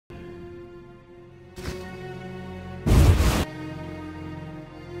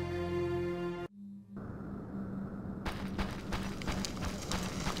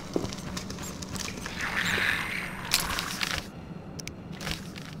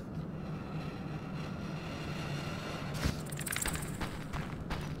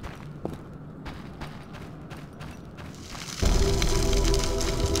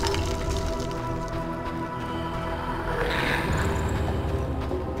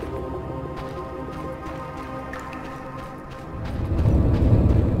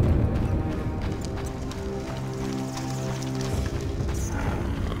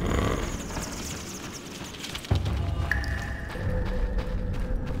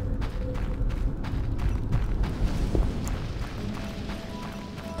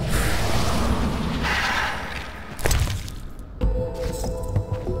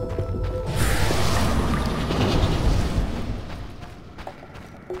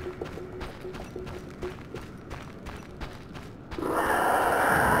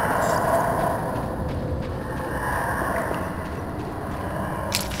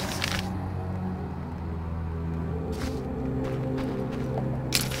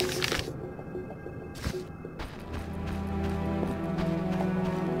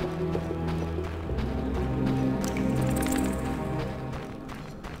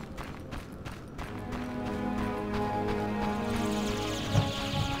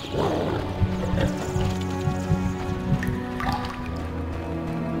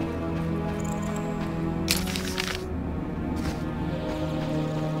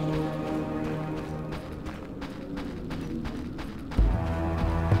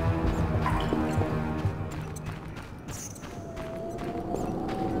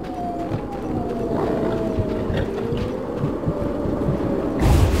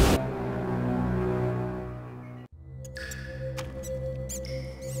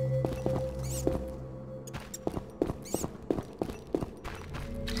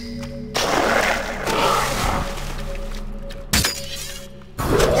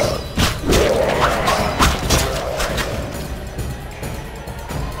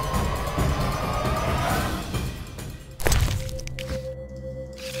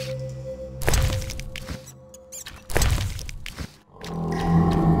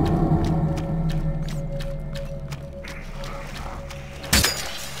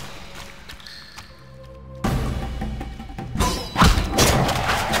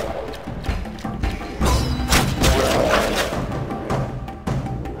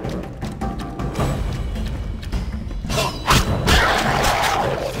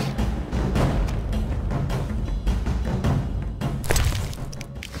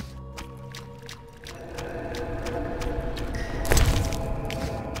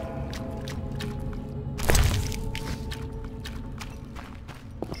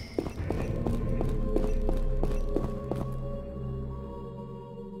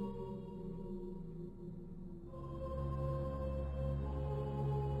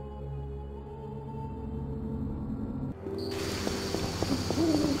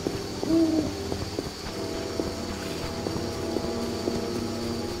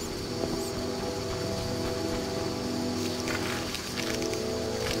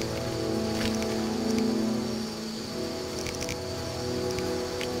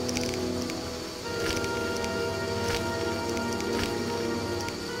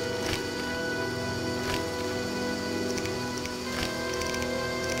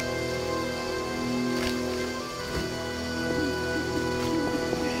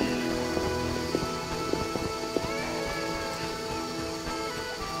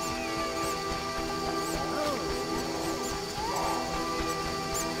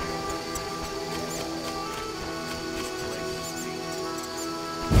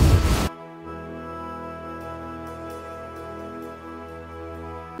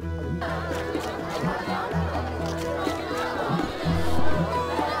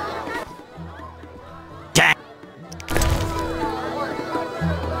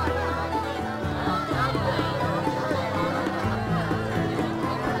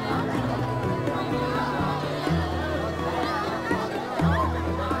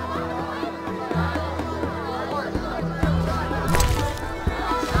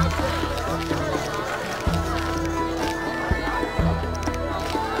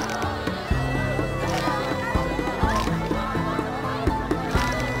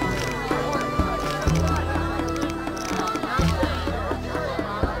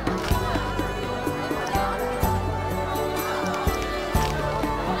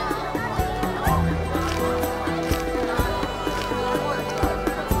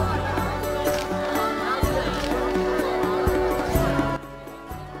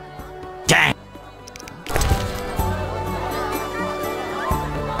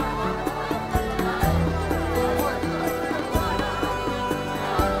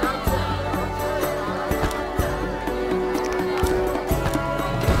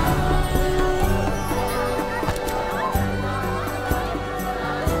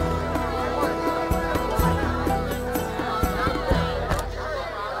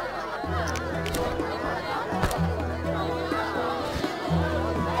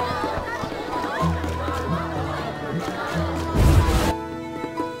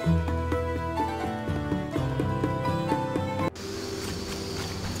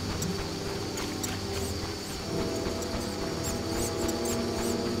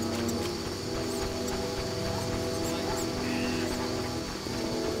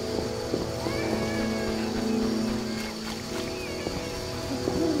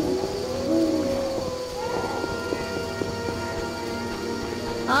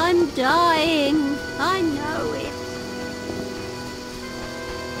I'm dying. I know it.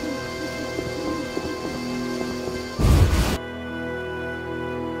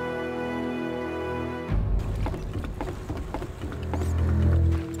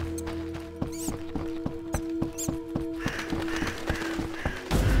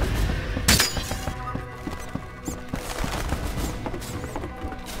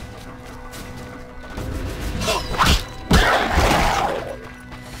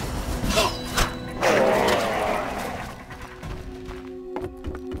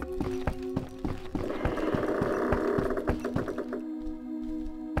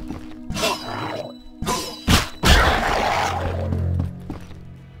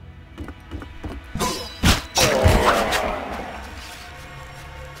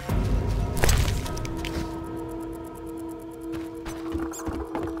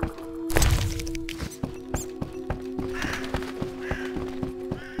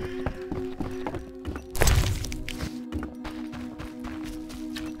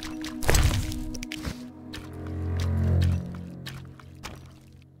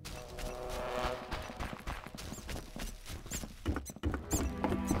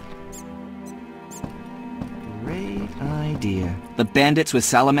 Idea. The bandits with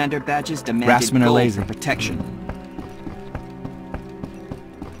salamander badges demanded gold for protection.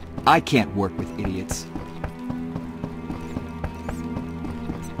 I can't work with idiots.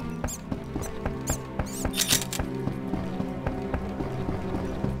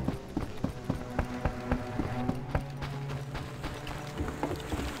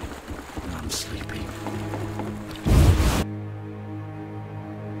 I'm sleepy.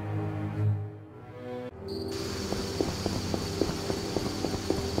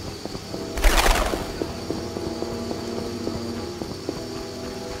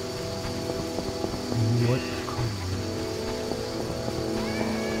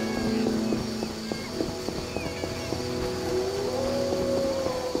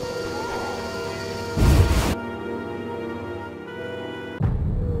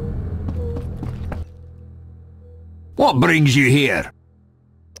 What brings you here?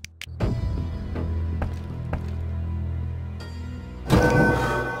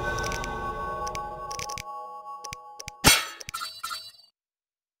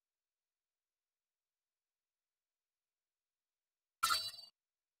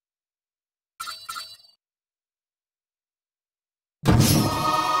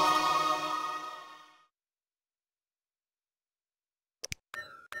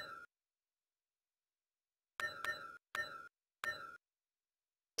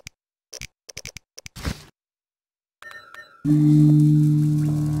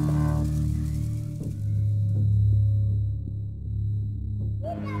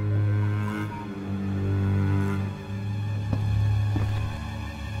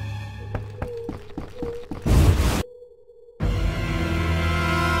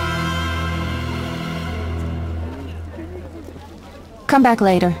 Come back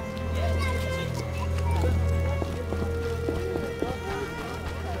later.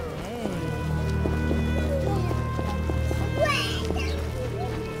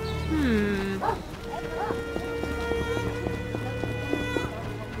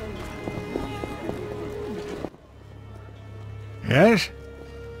 Yes?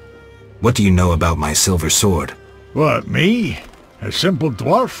 What do you know about my silver sword? What, me? A simple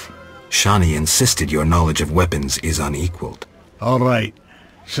dwarf? Shani insisted your knowledge of weapons is unequaled. All right.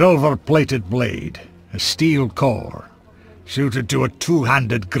 Silver-plated blade. A steel core. Suited to a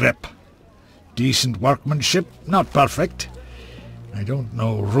two-handed grip. Decent workmanship, not perfect. I don't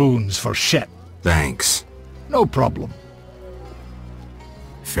know runes for shit. Thanks. No problem.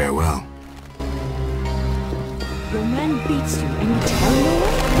 Farewell. Your man beats you and you tell no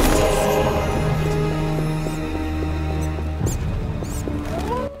one?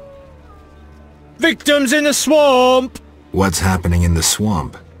 Victims in the swamp! What's happening in the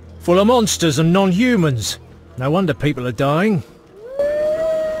swamp? Full of monsters and non-humans. No wonder people are dying.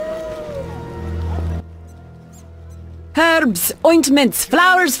 Herbs, ointments,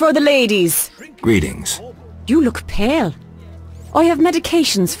 flowers for the ladies. Greetings. You look pale. I have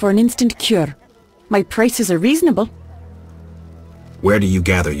medications for an instant cure. My prices are reasonable. Where do you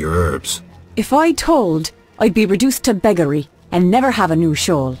gather your herbs? If I told, I'd be reduced to beggary and never have a new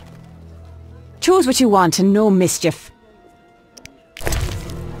shawl. Choose what you want and no mischief.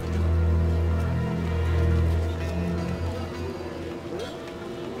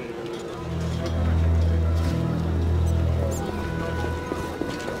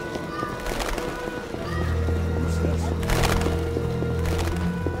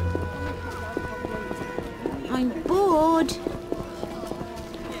 I'm bored.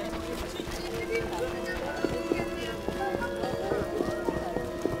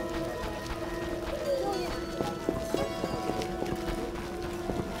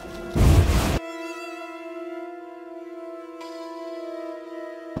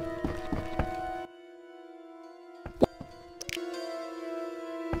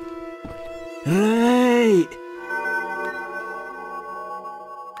 Hey!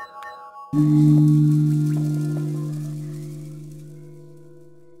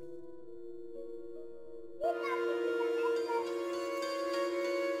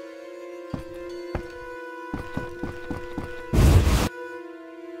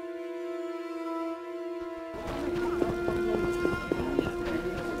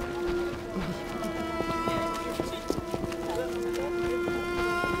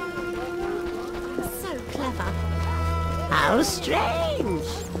 So clever. How strange.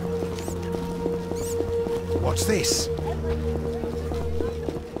 What's this?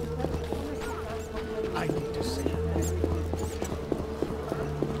 I need to see.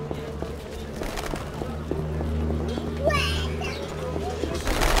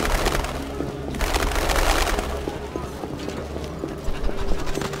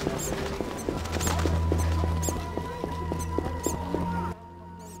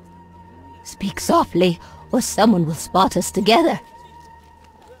 Speak softly, or someone will spot us together.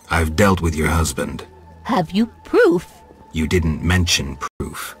 I've dealt with your husband. Have you proof? You didn't mention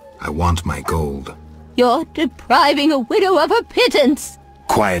proof. I want my gold. You're depriving a widow of her pittance.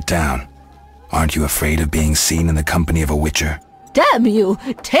 Quiet down. Aren't you afraid of being seen in the company of a witcher? Damn you!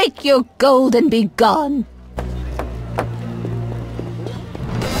 Take your gold and be gone.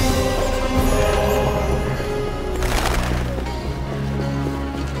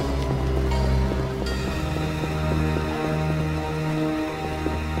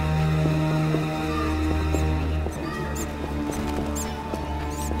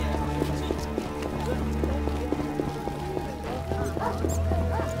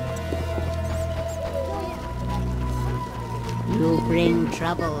 You bring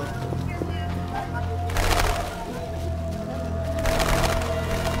trouble.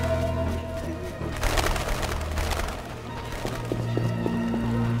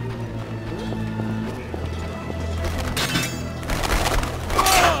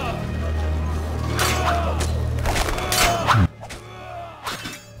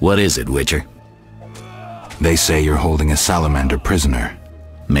 What is it, Witcher? They say you're holding a salamander prisoner.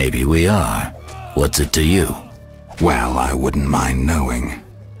 Maybe we are. What's it to you? Well, I wouldn't mind knowing.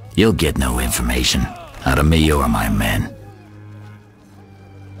 You'll get no information out of me or my men.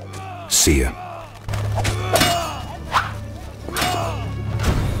 See ya.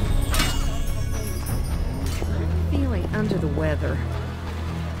 Feeling under the weather.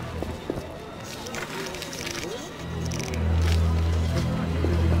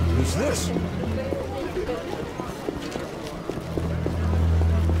 Who's this?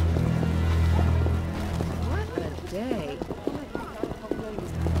 What a day.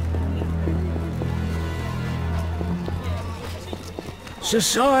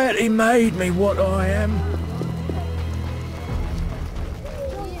 Society made me what I am.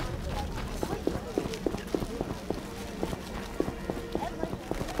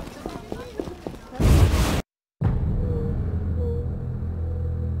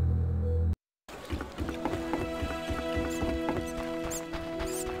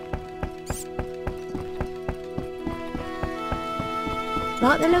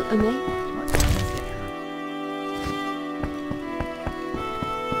 Like the look of me.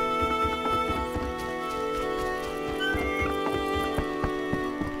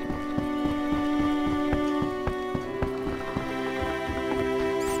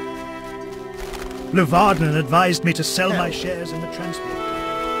 Luvardin advised me to sell my shares in the transport.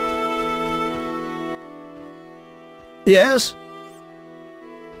 Yes?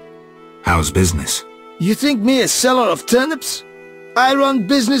 How's business? You think me a seller of turnips? I run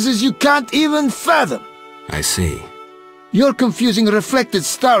businesses you can't even fathom. I see. You're confusing reflected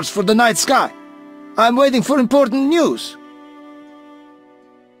stars for the night sky. I'm waiting for important news.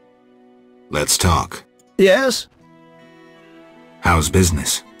 Let's talk. Yes? How's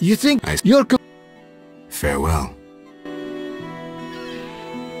business? You think I- you're Farewell.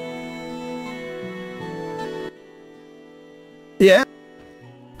 Yeah?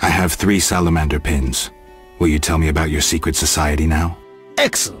 I have 3 salamander pins. Will you tell me about your secret society now?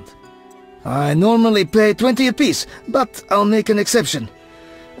 Excellent. I normally pay 20 apiece, but I'll make an exception.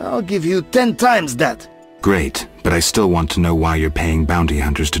 I'll give you 10 times that. Great, but I still want to know why you're paying bounty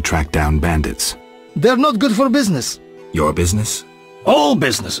hunters to track down bandits. They're not good for business. Your business? All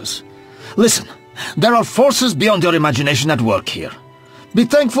businesses. Listen, there are forces beyond your imagination at work here. Be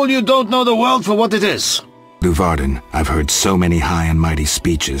thankful you don't know the world for what it is. Luvardin, I've heard so many high and mighty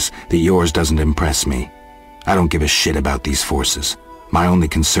speeches that yours doesn't impress me. I don't give a shit about these forces. My only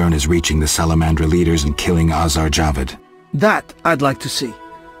concern is reaching the Salamandra leaders and killing Azar Javid. That I'd like to see.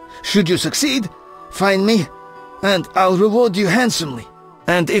 Should you succeed, find me, and I'll reward you handsomely.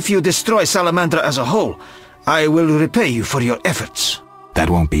 And if you destroy Salamandra as a whole, I will repay you for your efforts. That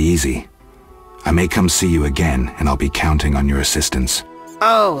won't be easy. I may come see you again, and I'll be counting on your assistance.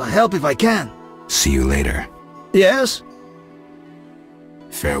 I'll help if I can. See you later. Yes?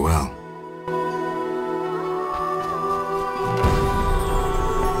 Farewell.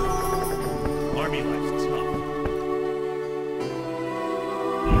 Army life's tough.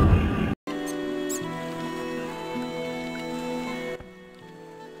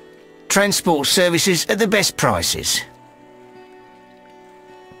 Transport services at the best prices.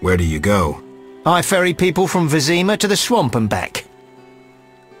 Where do you go? I ferry people from Vizima to the swamp and back.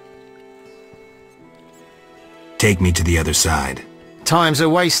 Take me to the other side. Time's a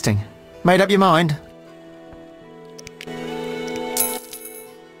wasting. Made up your mind?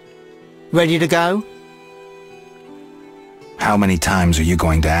 Ready to go? How many times are you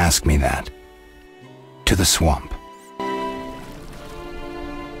going to ask me that? To the swamp.